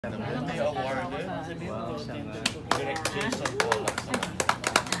MATTEO awarded. Wow, sama. Direct Jason Paul Laxamana.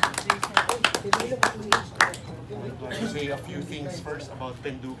 To say a few things first about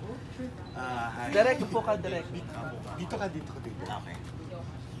PENDUKO. Direct po ka, direct. Dito ka. Okay.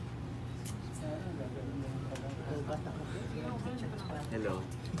 Hello.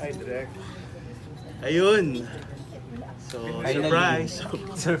 Hi, Direct. Ayun. So, Finally. surprise.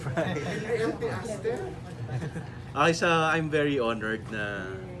 Surprise. Okay, so I'm very honored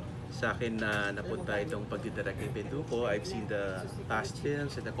na sa akin na napunta itong pagdidirect kay PENDUKO. I've seen the past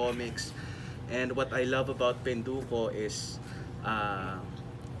films and the comics. And what I love about PENDUKO is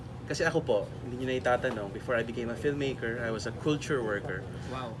kasi ako po, hindi nyo na itatanong, before I became a filmmaker, I was a culture worker.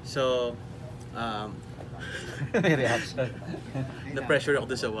 Wow. So, May reaction. na-pressure ako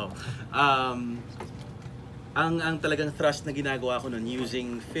doon sa wow. Ang talagang thrust na ginagawa ko nun,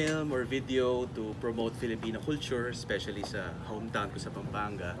 using film or video to promote Filipino culture, especially sa hometown ko sa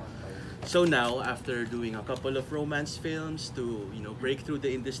Pampanga. So now, after doing a couple of romance films to, break through the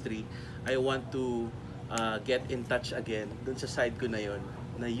industry, I want to get in touch again dun sa side ko na yon,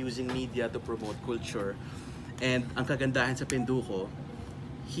 na using media to promote culture. And ang kagandahan sa PENDUKO,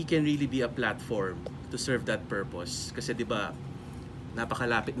 he can really be a platform to serve that purpose. Kasi 'di ba,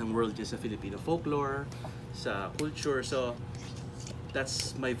 napakalapit ng world niya sa Filipino folklore, sa culture. So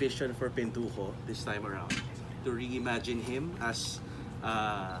that's my vision for PENDUKO this time around, to reimagine him as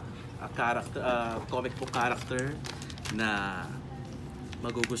a character, comic book character na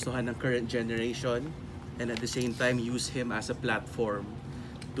magugustuhan ng current generation, and at the same time use him as a platform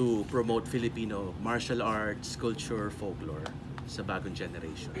to promote Filipino martial arts, culture, folklore sa bagong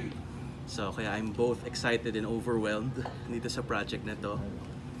generation. So kaya I'm both excited and overwhelmed dito sa project na to.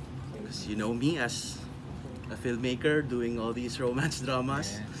 Because you know me as a filmmaker doing all these romance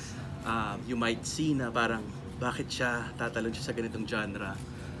dramas. You might see na parang bakit siya tatalon siya sa ganitong genre.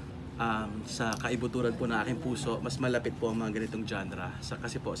 Sa kaibuturan po ng aking puso, mas malapit po ang mga ganitong genre.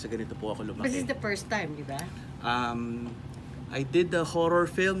 Kasi po sa ganito po ako lumaki. This is the first time, di ba? I did a horror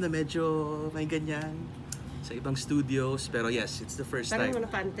film na medyo may ganyan sa ibang studios, pero yes, it's the first time. Parang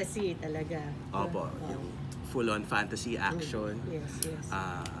fantasy talaga. Opo, yung full-on fantasy action. Yes.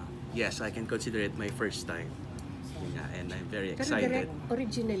 Yes, I can consider it my first time. Yeah, and I'm very Pero excited. direct,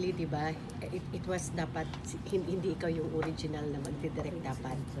 originally, di ba, it was dapat, hindi ikaw yung original na magdidirect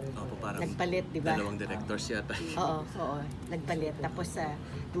dapat. Opo, parang Nagpalit, di ba? dalawang directors yata. Oo, nagpalit. Tapos,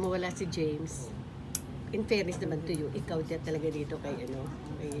 lumawala si James. In fairness naman to you, ikaw din talaga dito kay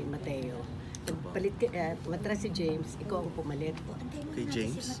MATTEO. Nagpalit ka, matras si James, ikaw ang pumalit. Kay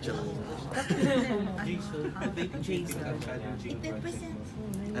James?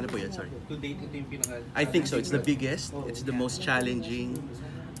 Ano po yan? Sorry. I think so. It's the biggest. It's the most challenging,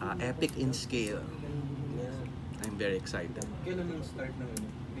 epic in scale. I'm very excited.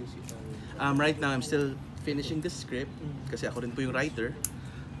 Right now, I'm still finishing the script kasi ako rin po yung writer.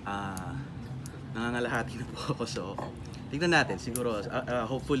 Nangangalahati na po ako, so tignan natin, siguro,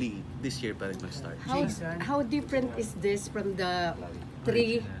 hopefully this year pa rin mag-start. How different is this from the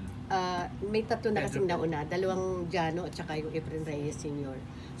three, may tatlo na kasing nauna, dalawang Jano at saka yung Efren Reyes Sr.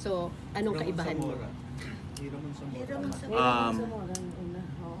 So, anong kaibahan mo?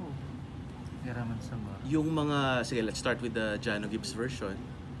 Yung mga, sige, let's start with the Jano Gibbs version.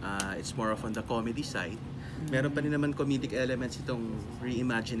 It's more of on the comedy side. Meron pa rin naman comedic elements itong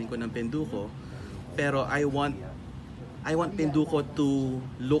reimagining ko ng PENDUKO. Pero I want PENDUKO to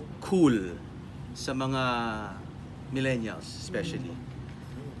look cool sa mga millennials especially.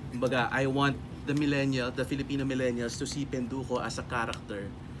 Kumbaga, I want the Filipino millennials to see PENDUKO as a character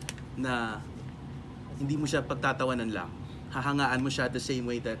na hindi mo siya pagtatawanan lang. Hahangaan mo siya the same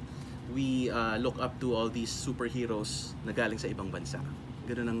way that we look up to all these superheroes na galing sa ibang bansa.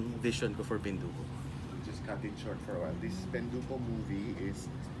 Ganun ang vision ko for PENDUKO. Just cut it short for a while. This PENDUKO movie is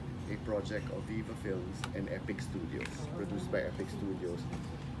a project of Viva Films and Epic Studios, produced by Epic Studios,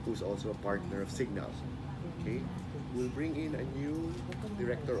 who's also a partner of Signal. Okay, we'll bring in a new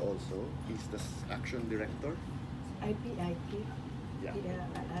director also. He's the action director. IP. Yeah.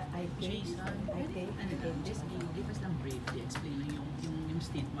 Jason, just give us lang briefly explain yung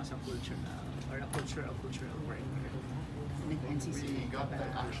stigma sa culture or a cultural worker. NCC got the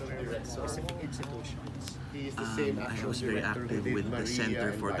action director. Specific institutions. He is the same I action was very director active who did with the Maria Center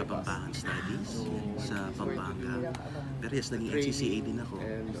and for Bypass. Kapampangan Studies sa He's going to Pampanga. do Pero yes, naging training NCCA din ako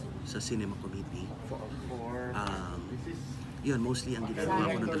and sa cinema committee. for this is Yun, mostly ang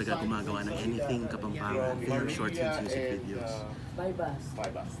ginagawa ko na talaga gumagawa ng anything Kapampangan, film, short films, music videos. Bypass.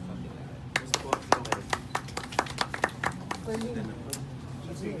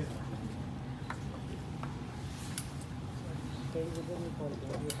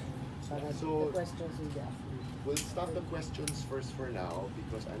 So, we'll stop the questions first for now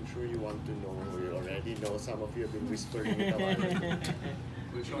because I'm sure you want to know, or you already know, some of you have been whispering it already.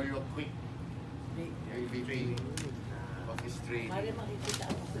 We'll show you a quick AVP of his training. Para makikita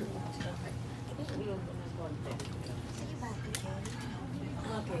ako sa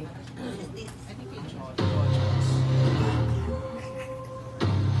Okay. I think it's